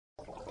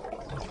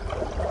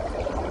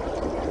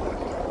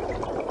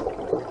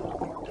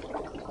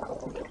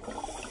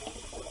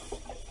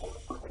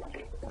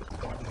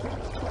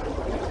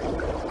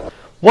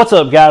What's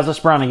up, guys? It's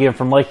Brian again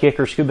from Lake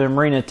Hickory Scuba and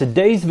Marina.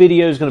 Today's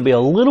video is going to be a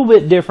little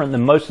bit different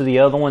than most of the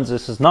other ones.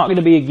 This is not going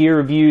to be a gear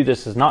review.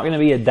 This is not going to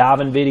be a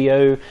diving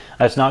video.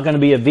 It's not going to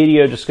be a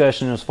video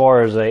discussion as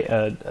far as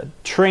a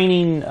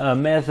training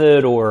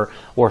method or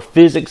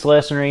physics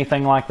lesson or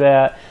anything like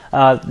that.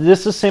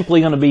 This is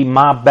simply going to be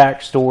my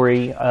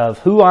backstory of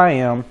who I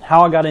am,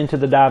 how I got into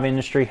the dive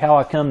industry, how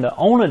I come to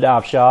own a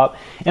dive shop,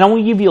 and I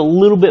want to give you a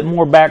little bit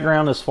more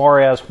background as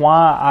far as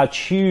why I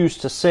choose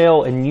to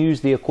sell and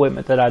use the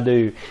equipment that I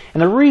do.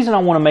 And the reason I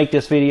want to make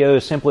this video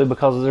is simply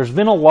because there's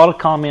been a lot of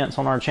comments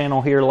on our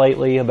channel here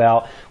lately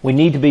about we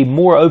need to be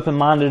more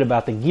open-minded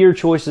about the gear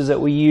choices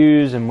that we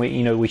use, and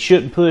we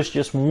shouldn't push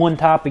just one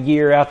type of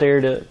gear out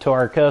there to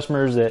our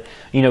customers, that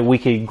we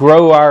could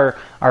grow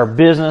our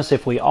business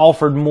if we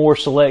offered more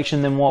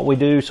selection than what we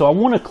do. So I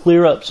want to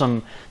clear up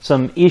some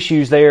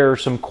issues there,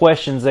 some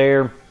questions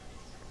there,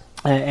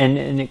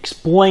 and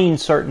explain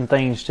certain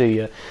things to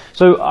you.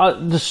 So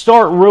to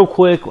start real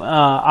quick,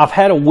 I've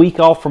had a week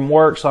off from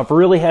work, so I've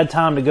really had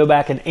time to go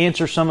back and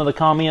answer some of the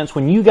comments.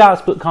 When you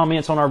guys put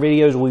comments on our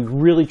videos, we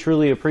really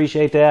truly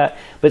appreciate that,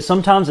 but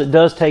sometimes it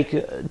does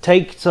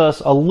takes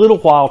us a little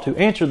while to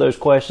answer those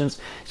questions,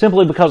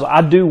 simply because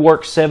I do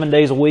work 7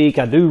 days a week.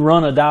 I do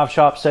run a dive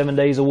shop 7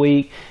 days a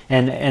week,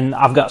 and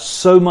I've got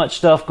so much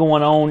stuff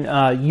going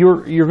on.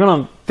 You're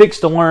gonna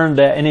fix to learn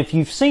that, and if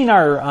you've seen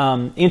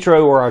our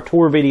intro or our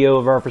tour video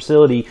of our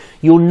facility,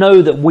 you'll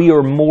know that we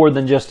are more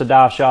than just a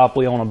dive shop.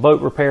 We own a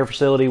boat repair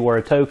facility. We're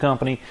a tow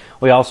company.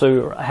 We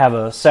also have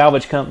a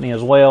salvage company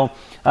as well.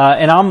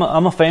 And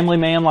I'm a family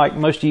man, like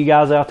most of you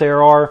guys out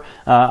there are.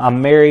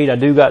 I'm married. I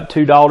do got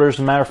 2 daughters. As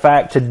a matter of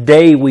fact,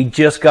 today we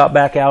just got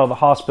back out of the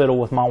hospital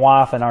with my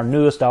wife and our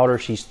newest daughter.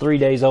 She's 3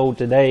 days old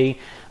today.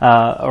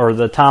 Or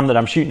the time that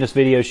I'm shooting this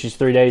video, she's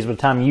 3 days. By the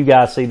time you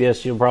guys see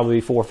this, she'll probably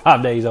be 4 or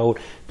 5 days old.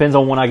 Depends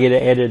on when I get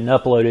it edited and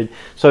uploaded.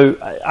 So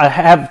I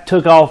have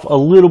took off a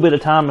little bit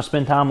of time to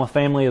spend time with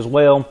family as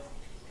well.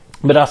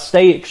 But I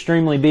stay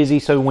extremely busy,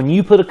 so when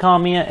you put a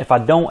comment, if I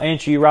don't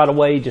answer you right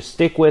away, just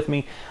stick with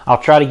me.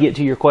 I'll try to get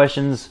to your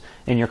questions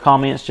and your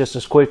comments just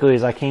as quickly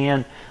as I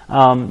can.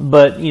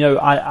 But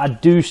I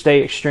do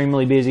stay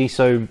extremely busy.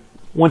 So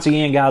once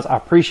again, guys, I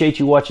appreciate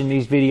you watching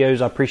these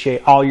videos. I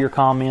appreciate all your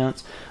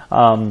comments.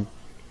 But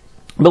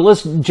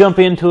let's jump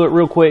into it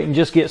real quick and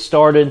just get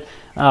started.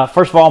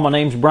 First of all, my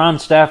name's Brian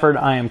Stafford.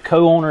 I am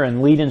co-owner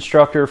and lead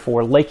instructor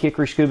for Lake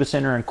Hickory Scuba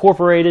Center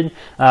Incorporated.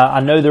 I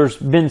know there's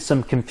been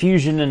some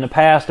confusion in the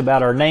past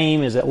about our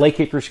name. Is it Lake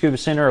Hickory Scuba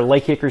Center or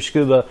Lake Hickory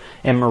Scuba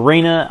and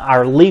Marina?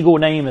 Our legal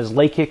name is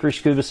Lake Hickory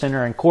Scuba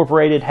Center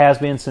Incorporated, has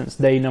been since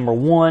day number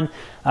one.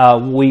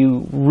 We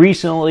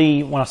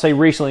recently, when I say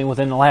recently,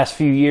 within the last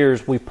few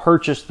years, we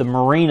purchased the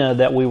Marina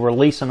that we were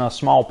leasing a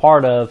small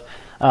part of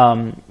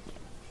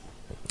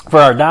for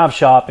our dive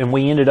shop, and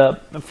we ended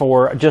up,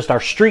 for just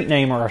our street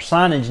name or our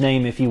signage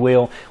name, if you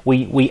will,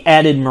 we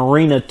added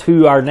Marina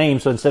to our name.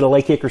 So instead of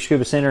Lake Hickory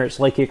Scuba Center, it's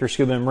Lake Hickory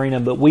Scuba and Marina,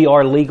 but we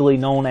are legally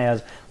known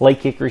as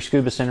Lake Hickory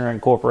Scuba Center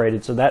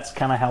Incorporated. So that's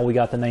kind of how we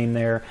got the name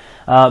there.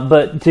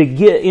 But to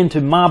get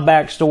into my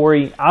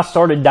backstory, I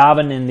started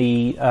diving in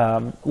the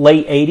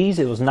late 80s.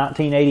 It was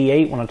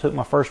 1988 when I took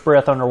my first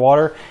breath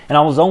underwater, and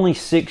I was only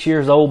 6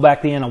 years old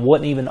back then. I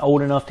wasn't even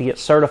old enough to get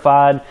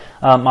certified.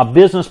 My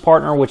business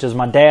partner, which is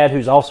my dad,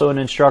 who's also an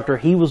instructor,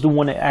 he was the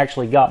one that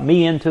actually got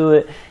me into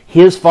it.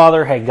 His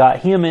father had got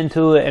him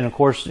into it, and of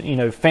course,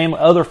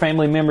 other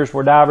family members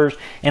were divers,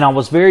 and I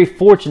was very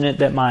fortunate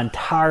that my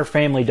entire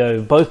family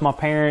dove. Both my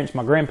parents,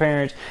 my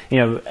grandparents,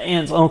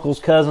 aunts, uncles,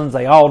 cousins,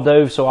 they all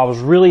dove, so I was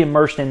really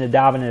immersed into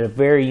diving at a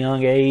very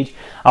young age.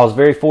 I was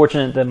very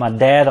fortunate that my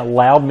dad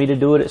allowed me to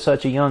do it at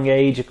such a young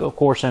age, of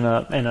course, in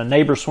a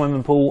neighbor's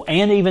swimming pool,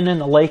 and even in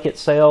the lake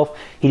itself.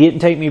 He didn't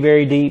take me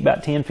very deep,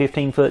 about 10,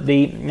 15 foot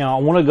deep. I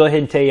want to go ahead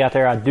and tell you out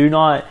there, I do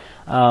not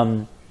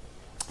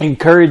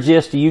encourage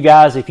this to you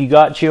guys. If you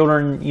got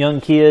children,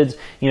 young kids,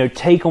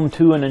 take them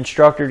to an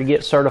instructor to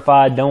get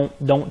certified.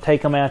 Don't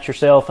take them out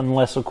yourself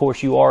unless, of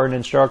course, you are an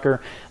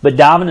instructor. But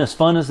diving, as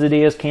fun as it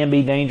is, can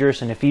be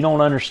dangerous, and if you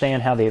don't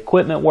understand how the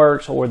equipment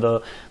works or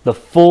the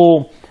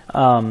full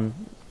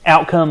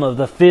outcome of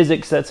the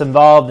physics that's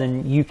involved,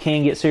 then you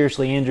can get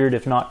seriously injured,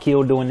 if not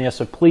killed, doing this.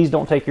 So please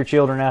don't take your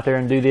children out there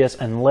and do this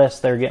unless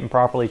they're getting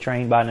properly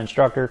trained by an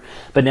instructor.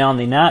 But now in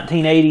the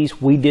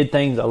 1980s, we did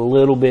things a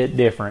little bit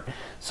different.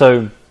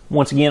 So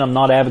once again, I'm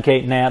not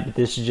advocating that, but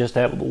this is just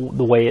the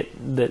way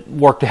that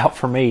worked out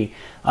for me.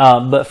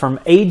 But from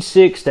age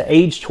 6 to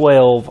age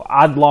 12,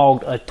 I'd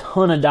logged a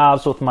ton of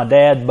dives with my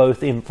dad,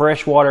 both in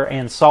freshwater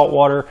and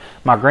saltwater.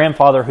 My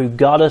grandfather, who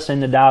got us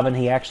into diving,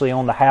 he actually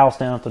owned a house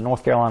down at the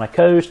North Carolina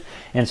coast.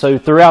 And so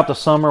throughout the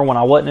summer, when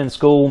I wasn't in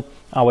school,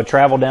 I would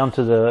travel down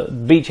to the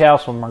beach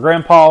house with my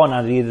grandpa, and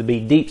I'd either be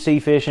deep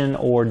sea fishing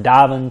or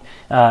diving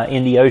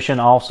in the ocean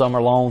all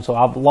summer long. So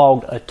I've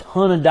logged a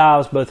ton of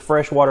dives, both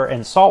freshwater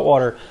and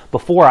saltwater,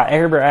 before I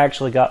ever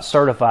actually got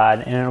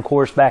certified. And of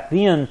course, back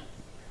then,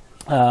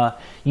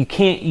 you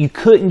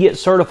couldn't get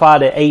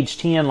certified at age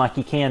 10 like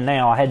you can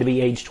now. I had to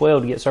be age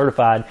 12 to get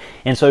certified.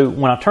 And so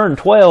when I turned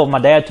 12, my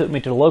dad took me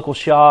to the local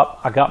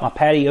shop. I got my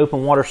PADI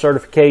open water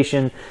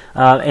certification.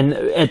 And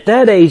at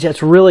that age,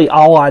 that's really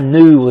all I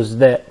knew, was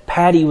that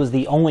PADI was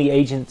the only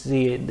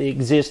agency that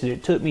existed.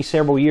 It took me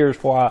several years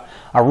before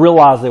I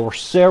realized there were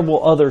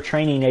several other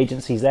training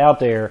agencies out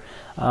there.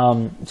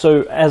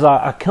 So as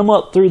I come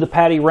up through the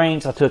PADI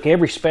ranks, I took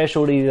every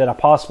specialty that I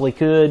possibly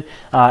could.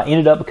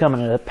 Ended up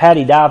becoming a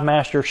PADI dive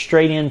master,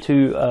 straight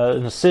into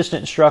an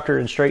assistant instructor,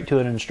 and straight to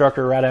an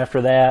instructor right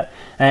after that.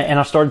 And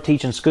I started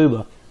teaching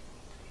scuba.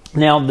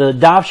 Now, the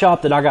dive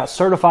shop that I got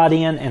certified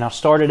in and I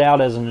started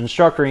out as an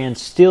instructor in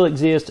still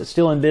exists. It's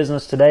still in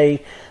business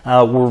today.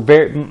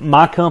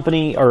 My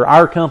company, or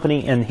our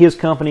company, and his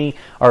company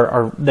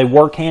they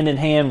work hand in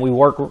hand. We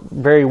work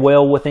very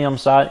well with them,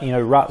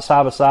 right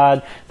side by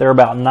side. They're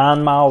about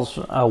 9 miles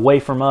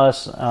away from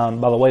us, by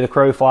the way the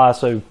crow flies.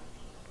 So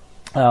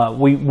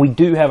we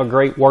do have a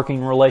great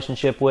working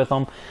relationship with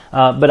them.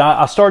 But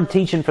I started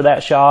teaching for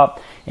that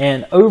shop,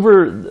 and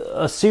over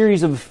a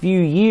series of a few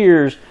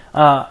years,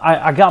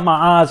 I got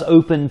my eyes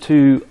open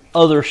to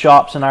other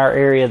shops in our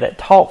area that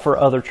taught for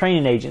other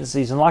training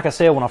agencies. And like I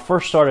said, when I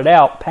first started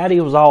out,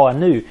 PADI was all I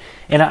knew.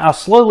 And I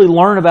slowly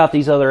learned about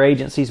these other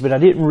agencies, but I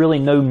didn't really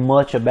know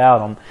much about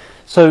them.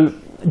 So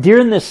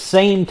during this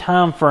same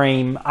time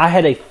frame, I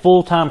had a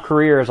full-time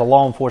career as a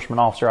law enforcement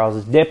officer. I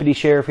was a deputy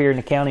sheriff here in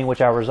the county in which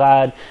I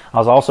reside. I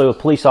was also a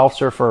police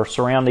officer for a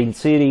surrounding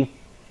city.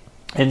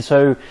 And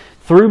so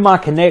through my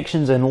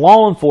connections in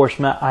law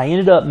enforcement, I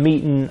ended up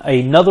meeting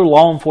another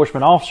law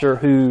enforcement officer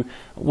who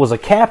was a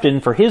captain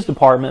for his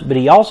department, but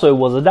he also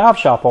was a dive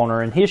shop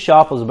owner, and his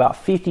shop was about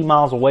 50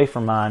 miles away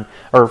from mine,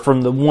 or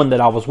from the one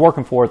that I was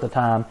working for at the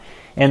time.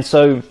 And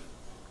so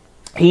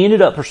he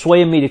ended up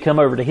persuading me to come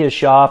over to his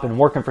shop and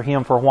working for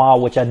him for a while,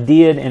 which I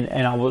did,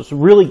 and I was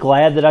really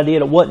glad that I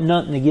did. It wasn't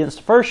nothing against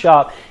the first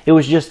shop. It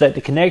was just that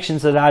the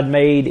connections that I'd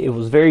made, it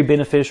was very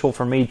beneficial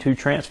for me to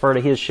transfer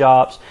to his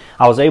shops.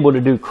 I was able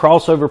to do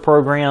crossover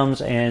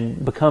programs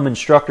and become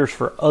instructors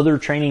for other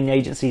training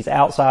agencies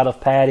outside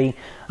of PADI,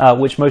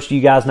 which most of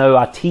you guys know.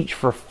 I teach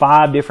for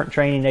 5 different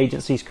training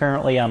agencies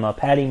currently. I'm a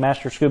PADI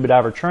Master Scuba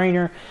Diver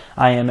Trainer.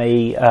 I am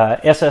a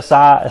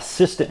SSI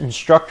Assistant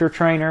Instructor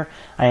Trainer.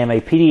 I am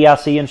a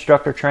PDIC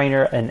Instructor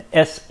Trainer, an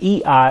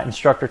SEI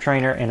Instructor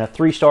Trainer, and a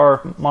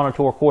 3-star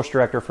Monitor Course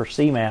Director for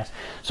CMAS.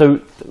 So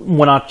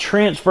when I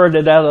transferred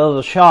to that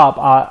other shop,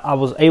 I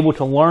was able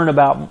to learn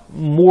about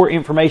more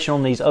information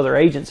on these other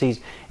agencies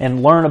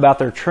and learn about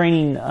their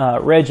training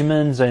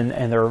regimens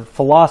and their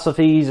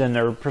philosophies and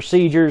their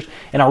procedures.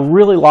 And I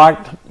really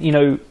liked,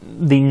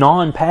 the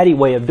non-PADI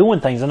way of doing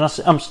things. And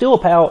I'm still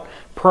a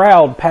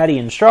proud PADI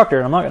instructor.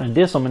 I'm not going to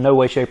diss them in no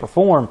way, shape, or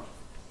form.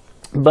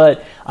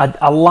 But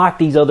I like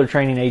these other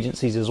training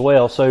agencies as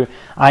well. So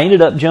I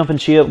ended up jumping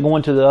ship,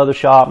 going to the other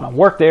shop, and I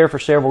worked there for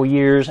several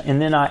years. And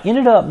then I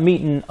ended up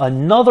meeting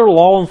another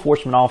law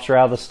enforcement officer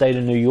out of the state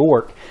of New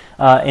York.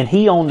 And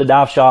he owned a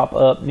dive shop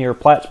up near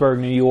Plattsburgh,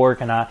 New York.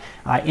 And I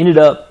ended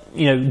up,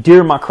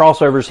 during my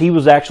crossovers, he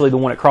was actually the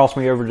one that crossed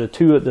me over to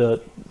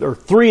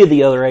 3 of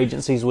the other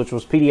agencies, which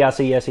was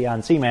PDIC, SEI,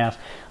 and CMAS.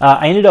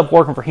 I ended up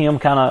working for him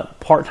kind of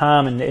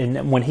part-time,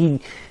 and when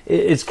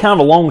it's kind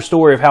of a long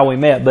story of how we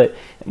met, but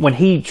when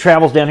he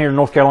travels down here to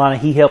North Carolina,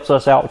 he helps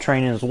us out with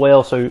training as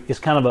well, so it's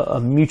kind of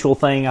a mutual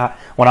thing.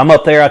 When I'm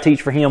up there, I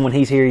teach for him. When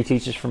he's here, he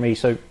teaches for me,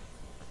 so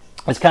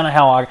it's kind of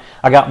how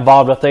I got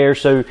involved up there.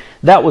 So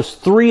that was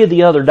 3 of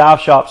the other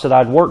dive shops that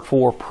I'd worked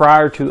for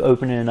prior to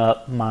opening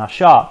up my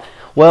shop.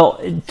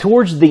 Well,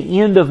 towards the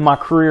end of my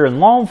career in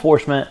law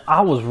enforcement,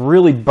 I was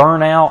really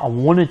burnt out. I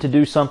wanted to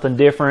do something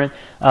different.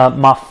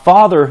 My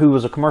father, who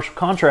was a commercial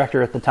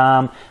contractor at the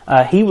time,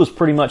 he was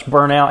pretty much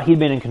burnt out. He'd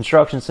been in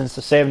construction since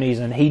the 70s,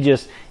 and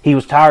he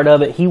was tired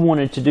of it. He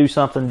wanted to do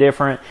something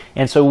different.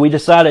 And so we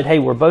decided, hey,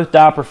 we're both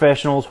dive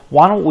professionals.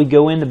 Why don't we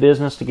go into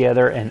business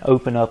together and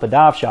open up a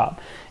dive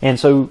shop? And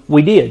so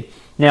we did.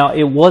 Now,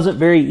 it wasn't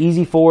very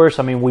easy for us.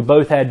 I mean, we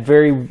both had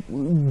very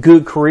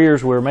good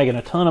careers. We were making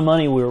a ton of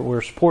money. We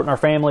were supporting our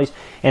families.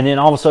 And then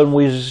all of a sudden,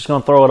 we were just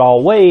going to throw it all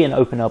away and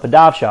open up a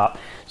dive shop.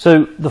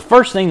 So the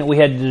first thing that we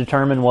had to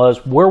determine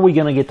was, where are we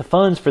going to get the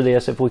funds for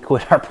this if we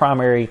quit our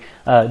primary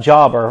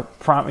job, or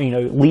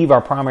leave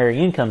our primary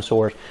income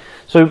source?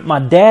 So my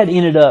dad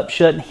ended up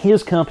shutting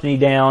his company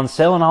down,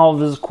 selling all of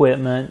his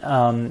equipment.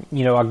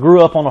 I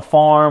grew up on a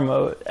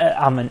farm.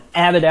 I'm an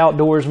avid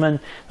outdoorsman.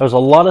 There was a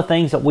lot of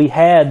things that we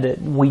had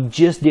that we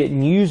just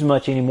didn't use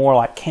much anymore,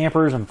 like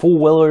campers and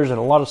four-wheelers and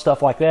a lot of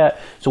stuff like that.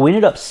 So we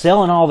ended up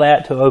selling all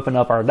that to open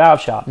up our dive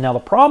shop. Now, the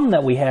problem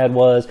that we had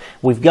was,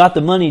 we've got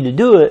the money to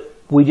do it.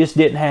 We just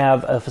didn't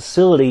have a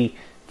facility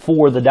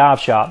for the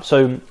dive shop.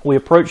 So we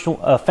approached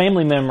a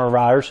family member of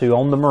ours who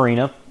owned the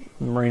Marina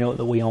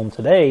that we own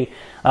today,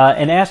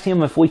 and asked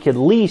him if we could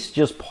lease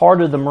just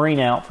part of the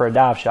Marina out for a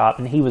dive shop,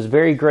 and he was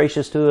very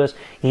gracious to us.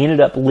 He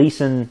ended up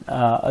leasing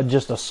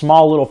just a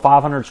small little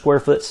 500 square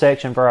foot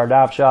section for our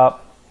dive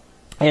shop.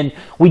 And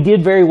we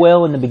did very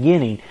well in the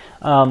beginning,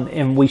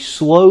 and we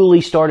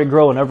slowly started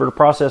growing. Over the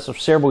process of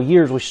several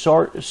years, we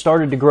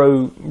started to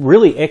grow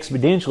really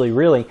exponentially,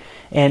 really.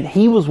 And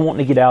he was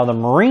wanting to get out of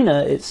the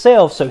marina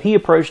itself, so he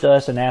approached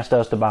us and asked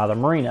us to buy the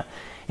marina.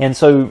 And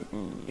so,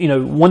 you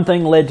know, one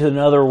thing led to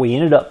another. We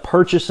ended up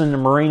purchasing the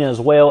marina as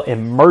well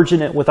and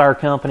merging it with our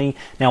company.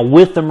 Now,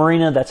 with the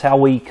marina, that's how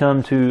we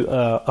come to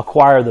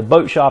acquire the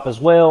boat shop as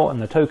well,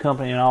 and the tow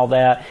company and all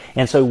that.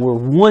 And so we're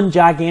one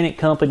gigantic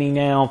company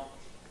now.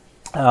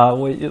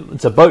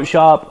 It's a boat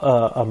shop,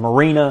 a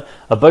marina,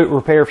 a boat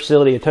repair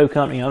facility, a tow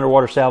company,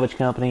 underwater salvage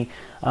company.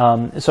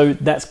 So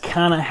that's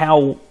kind of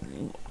how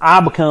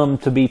I become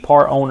to be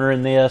part owner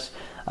in this.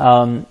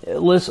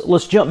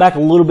 Let's jump back a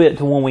little bit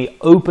to when we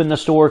opened the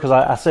store, because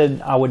I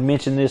said I would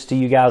mention this to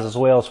you guys as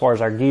well as far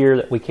as our gear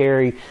that we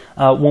carry.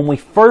 When we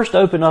first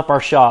opened up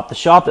our shop, the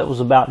shop that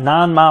was about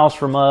 9 miles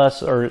from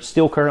us, or it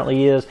still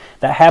currently is,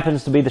 that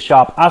happens to be the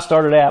shop I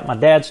started at, my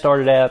dad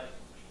started at.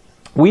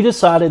 We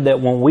decided that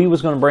when we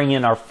was going to bring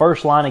in our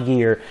first line of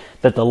gear,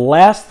 that the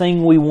last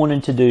thing we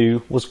wanted to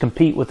do was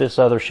compete with this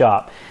other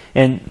shop.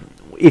 And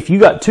if you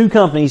got two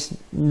companies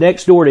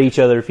next door to each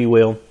other, if you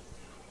will,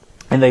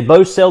 and they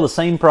both sell the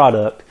same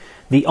product,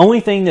 the only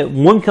thing that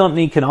one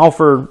company can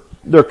offer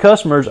their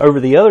customers over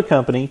the other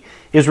company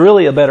is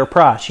really a better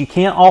price. You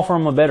can't offer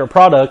them a better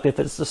product if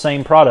it's the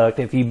same product.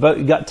 If you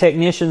got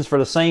technicians for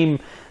the same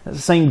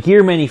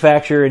gear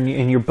manufacturer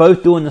and you're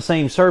both doing the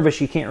same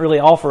service, you can't really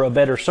offer a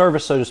better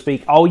service, so to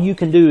speak. All you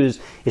can do is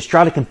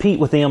try to compete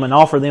with them and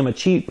offer them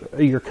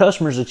your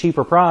customers a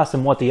cheaper price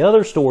than what the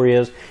other store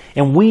is.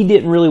 And we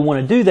didn't really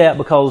want to do that,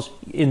 because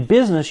in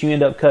business you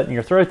end up cutting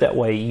your throat that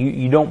way.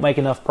 You don't make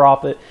enough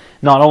profit,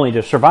 not only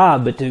to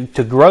survive, but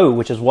to grow,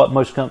 which is what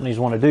most companies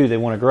want to do. They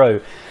want to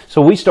grow.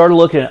 So we started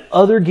looking at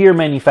other gear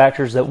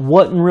manufacturers that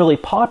wasn't really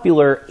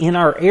popular in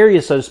our area,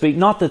 so to speak.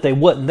 Not that they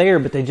wasn't there,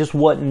 but they just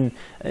wasn't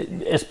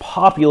as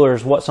popular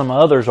as what some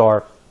others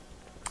are.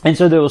 And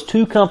so there was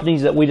two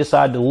companies that we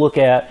decided to look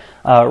at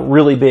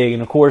really big.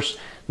 And of course,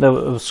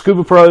 the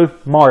Scuba Pro,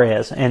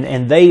 Mares,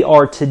 and they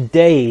are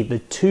today the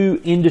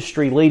two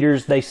industry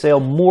leaders. They sell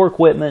more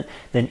equipment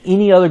than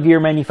any other gear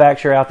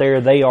manufacturer out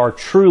there. They are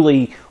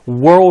truly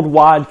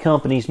worldwide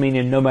companies,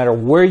 meaning no matter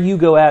where you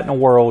go out in the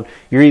world,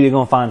 you're either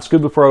going to find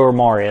Scuba Pro or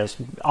Mares,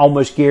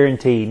 almost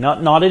guaranteed.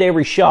 Not at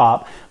every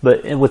shop,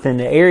 but within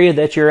the area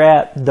that you're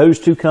at, those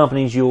two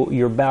companies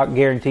you're about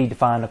guaranteed to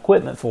find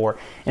equipment for.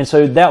 And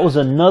so that was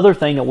another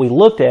thing that we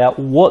looked at.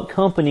 What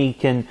company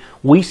can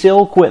we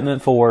sell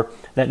equipment for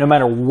that no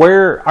matter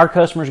where our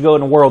customers go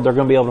in the world, they're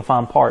going to be able to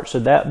find parts? So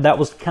that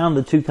was kind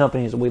of the two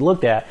companies that we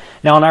looked at.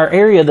 Now, in our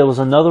area, there was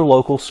another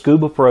local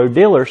Scuba Pro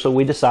dealer, so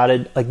we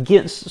decided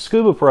against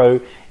Scuba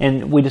Pro,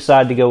 and we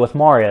decided to go with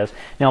Mares.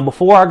 Now,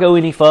 before I go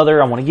any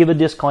further, I want to give a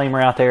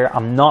disclaimer out there.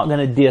 I'm not going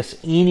to diss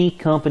any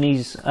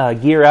company's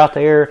gear out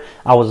there.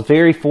 I was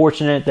very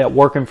fortunate that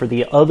working for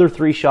the other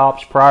three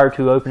shops prior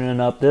to opening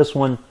up this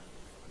one,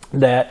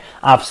 that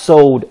I've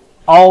sold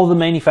all the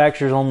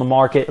manufacturers on the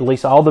market, at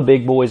least all the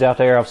big boys out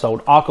there. I've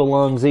sold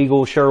Aqualung,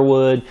 Eagle,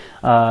 Sherwood,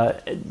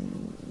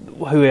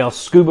 who else?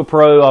 Scuba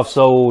Pro. I've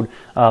sold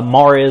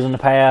Mares in the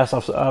past.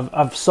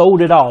 I've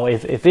sold it all.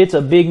 If it's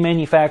a big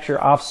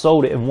manufacturer, I've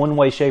sold it in one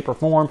way, shape, or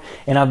form,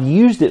 and I've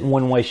used it in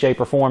one way, shape,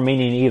 or form,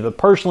 meaning either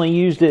personally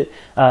used it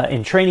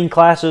in training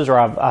classes, or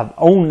I've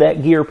owned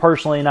that gear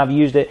personally and I've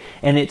used it,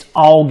 and it's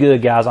all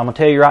good, guys. I'm going to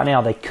tell you right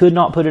now, they could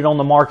not put it on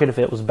the market if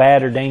it was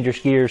bad or dangerous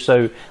gear,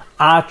 so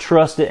I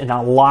trust it and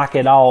I like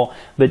it all.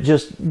 But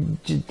just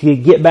to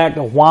get back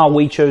to why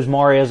we chose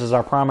Mares as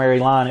our primary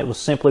line, it was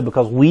simply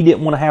because we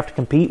didn't want to have to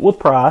compete with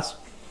price,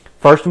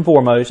 first and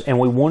foremost, and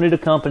we wanted a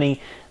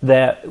company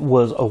that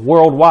was a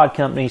worldwide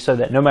company, so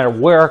that no matter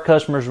where our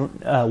customers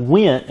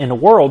went in the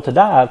world to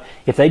dive,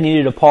 if they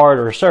needed a part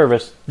or a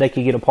service, they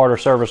could get a part or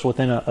service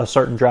within a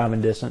certain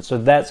driving distance. So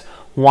that's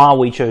why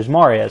we chose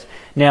Mares.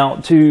 Now,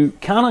 to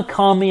kind of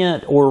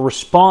comment or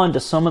respond to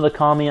some of the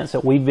comments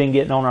that we've been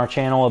getting on our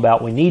channel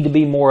about we need to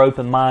be more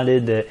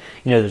open-minded, that,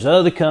 you know, there's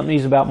other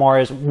companies about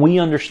Mares, we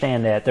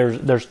understand that.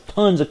 There's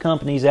tons of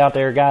companies out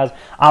there, guys.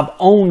 I've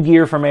owned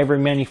gear from every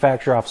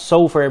manufacturer. I've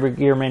sold for every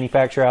gear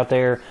manufacturer out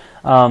there.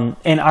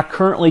 And I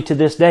currently, to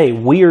this day,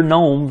 we are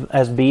known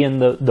as being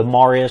the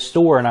Mares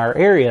store in our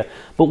area,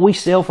 but we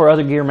sell for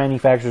other gear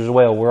manufacturers as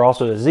well. We're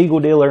also a Eagle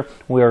dealer.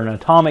 We are an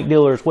Atomic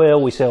dealer as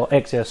well. We sell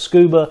XS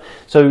Scuba.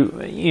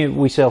 So, you know,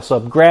 we sell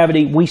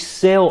Sub-Gravity. We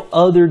sell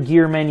other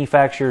gear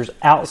manufacturers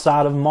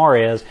outside of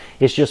Mares.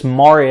 It's just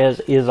Mares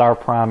is our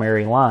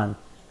primary line.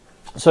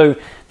 So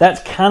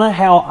that's kind of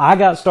how I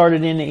got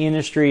started in the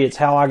industry. It's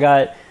how I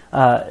got,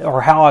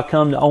 or how I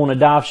come to own a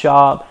dive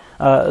shop.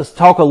 Let's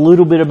talk a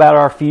little bit about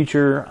our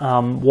future,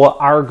 what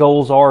our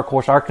goals are. Of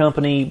course, our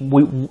company,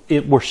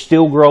 we're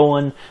still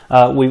growing.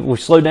 We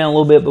slowed down a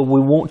little bit, but we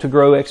want to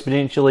grow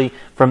exponentially.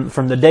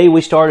 From the day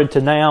we started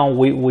to now,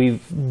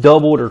 we've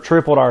doubled or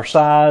tripled our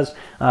size.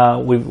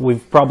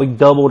 We've probably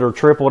doubled or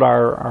tripled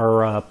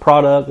our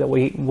product that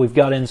we've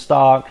got in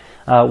stock,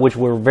 which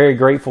we're very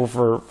grateful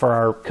for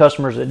our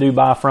customers that do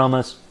buy from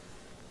us.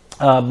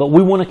 But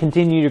we want to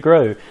continue to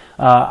grow.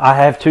 I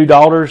have 2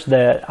 daughters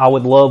that I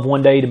would love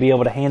one day to be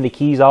able to hand the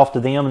keys off to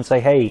them and say,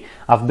 hey,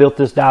 I've built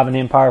this diving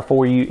empire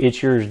for you.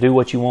 It's yours. Do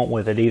what you want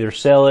with it. Either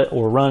sell it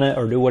or run it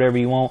or do whatever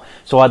you want.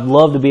 So I'd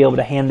love to be able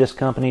to hand this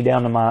company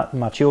down to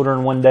my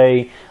children one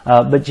day.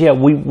 But yeah,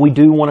 we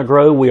do want to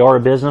grow. We are a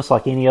business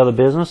like any other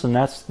business, and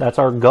that's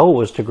our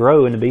goal, is to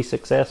grow and to be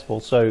successful.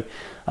 So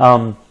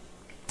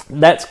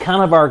that's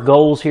kind of our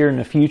goals here in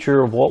the future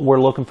of what we're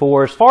looking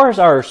for. As far as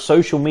our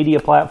social media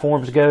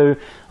platforms go,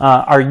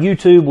 our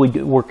YouTube,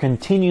 we're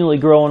continually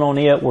growing on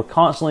it. We're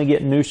constantly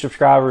getting new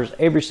subscribers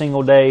every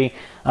single day.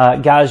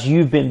 Guys,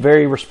 you've been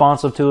very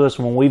responsive to us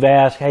when we've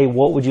asked, hey,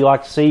 what would you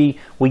like to see?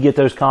 We get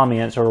those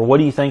comments. Or what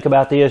do you think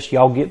about this?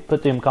 Y'all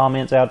put them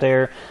comments out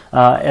there.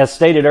 As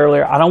stated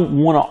earlier, I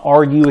don't want to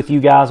argue with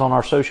you guys on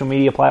our social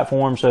media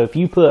platform. So if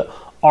you put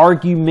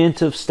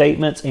argumentative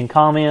statements in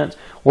comments,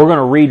 we're going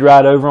to read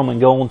right over them and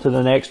go on to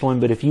the next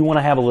one. But if you want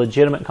to have a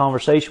legitimate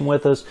conversation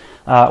with us,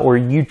 or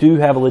you do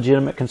have a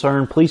legitimate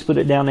concern, please put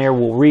it down there.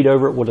 We'll read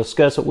over it. We'll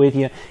discuss it with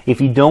you. If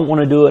you don't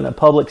want to do it in a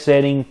public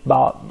setting,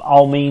 by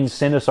all means,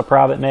 send us a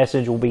private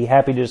message. We'll be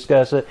happy to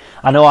discuss it.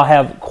 I know I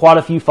have quite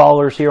a few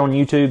followers here on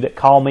YouTube that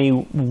call me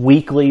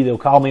weekly. They'll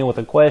call me with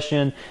a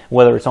question,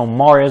 whether it's on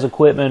Maria's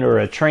equipment or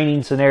a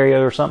training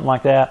scenario or something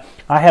like that.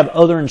 I have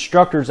other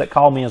instructors that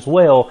call me as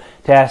well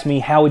to ask me,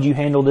 how would you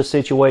handle this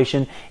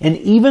situation? And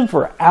even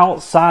for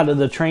outside of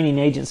the training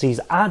agencies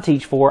I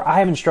teach for, I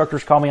have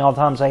instructors call me all the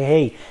time and say,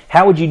 hey,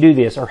 how would you do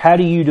this? Or how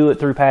do you do it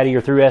through Patty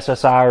or through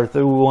SSI or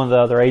through one of the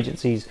other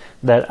agencies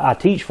that I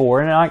teach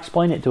for? And I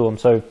explain it to them.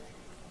 So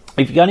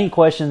if you got any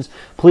questions,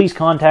 please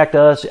contact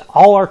us.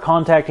 All our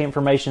contact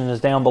information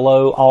is down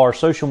below. All our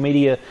social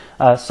media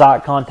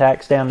site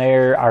contacts down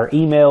there. Our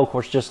email, of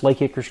course, just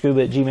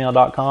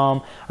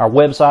LakeHickoryScuba@gmail.com. Our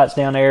website's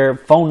down there.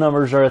 Phone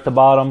numbers are at the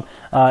bottom.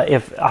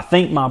 If I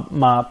think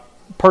my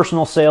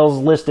personal sales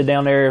listed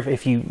down there.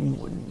 If you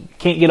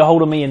can't get a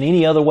hold of me in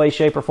any other way,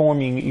 shape, or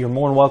form, you're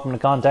more than welcome to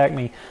contact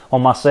me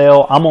on my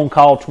cell. I'm on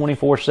call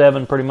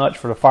 24/7 pretty much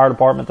for the fire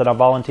department that I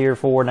volunteer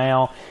for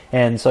now.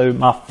 And so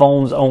my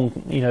phone's on,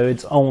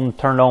 it's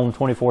turned on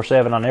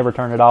 24/7. I never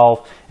turn it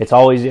off. It's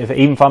always,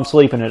 even if I'm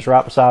sleeping, it's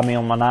right beside me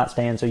on my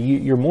nightstand. So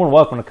you're more than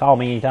welcome to call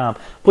me anytime.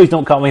 Please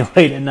don't call me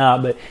late at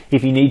night, but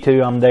if you need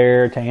to, I'm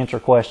there to answer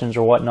questions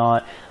or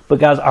whatnot. But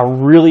guys, I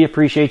really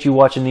appreciate you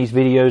watching these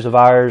videos of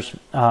ours.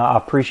 I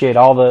appreciate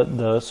all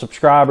the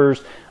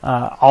subscribers,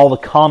 all the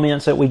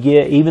comments that we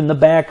get, even the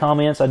bad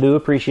comments. I do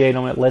appreciate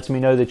them. It lets me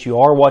know that you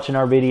are watching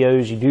our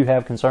videos. You do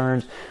have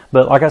concerns.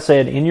 But like I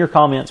said, in your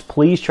comments,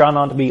 please try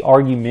not to be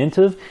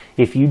argumentative.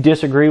 If you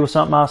disagree with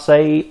something I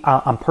say,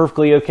 I'm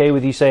perfectly okay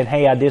with you saying,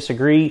 hey, I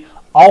disagree.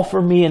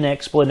 Offer me an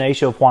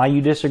explanation of why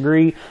you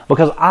disagree,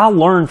 because I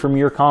learn from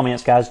your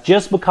comments, guys.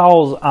 Just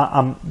because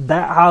I'm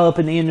that high up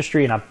in the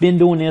industry and I've been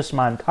doing this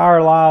my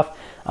entire life,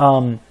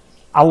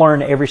 I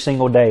learn every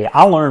single day.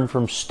 I learn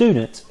from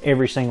students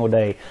every single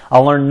day. I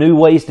learn new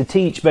ways to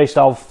teach based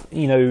off,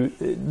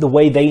 the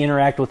way they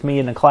interact with me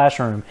in the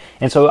classroom.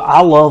 And so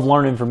I love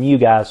learning from you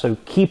guys. So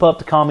keep up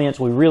the comments.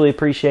 We really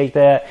appreciate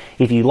that.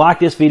 If you like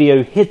this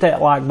video, hit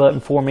that like button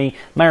for me.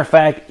 Matter of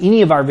fact,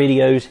 any of our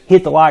videos,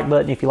 hit the like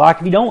button if you like.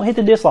 If you don't, hit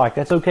the dislike.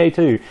 That's okay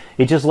too.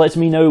 It just lets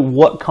me know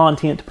what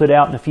content to put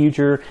out in the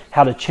future,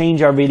 how to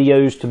change our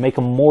videos to make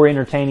them more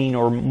entertaining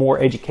or more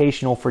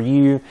educational for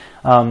you.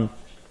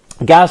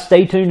 Guys,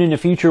 stay tuned in the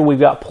future. We've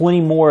got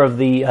plenty more of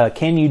the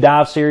Can You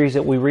Dive series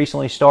that we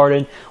recently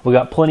started. We've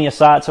got plenty of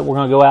sites that we're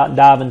going to go out and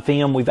dive and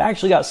film. We've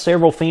actually got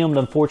several filmed.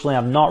 Unfortunately,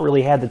 I've not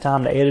really had the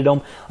time to edit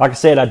them. Like I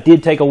said, I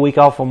did take a week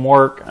off from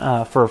work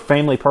for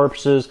family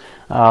purposes.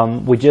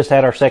 We just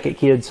had our second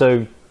kid,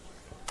 so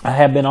I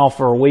have been off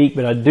for a week,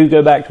 but I do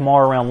go back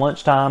tomorrow around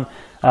lunchtime.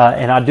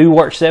 And I do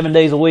work 7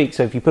 days a week,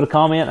 so if you put a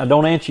comment, I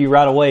don't answer you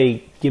right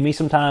away. Give me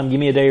some time, give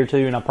me a day or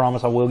two, and I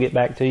promise I will get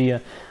back to you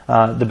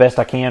the best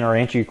I can, or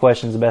answer your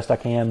questions the best I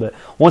can. But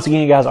once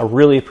again, guys, I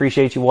really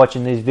appreciate you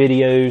watching these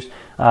videos.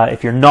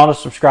 If you're not a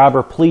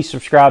subscriber, please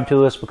subscribe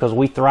to us, because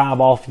we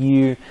thrive off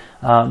you.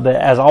 But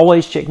as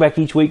always, check back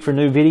each week for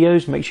new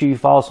videos. Make sure you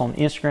follow us on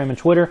Instagram and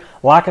Twitter.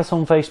 Like us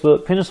on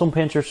Facebook. Pin us on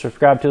Pinterest.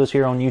 Subscribe to us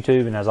here on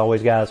YouTube. And as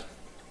always, guys,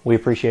 we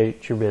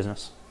appreciate your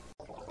business.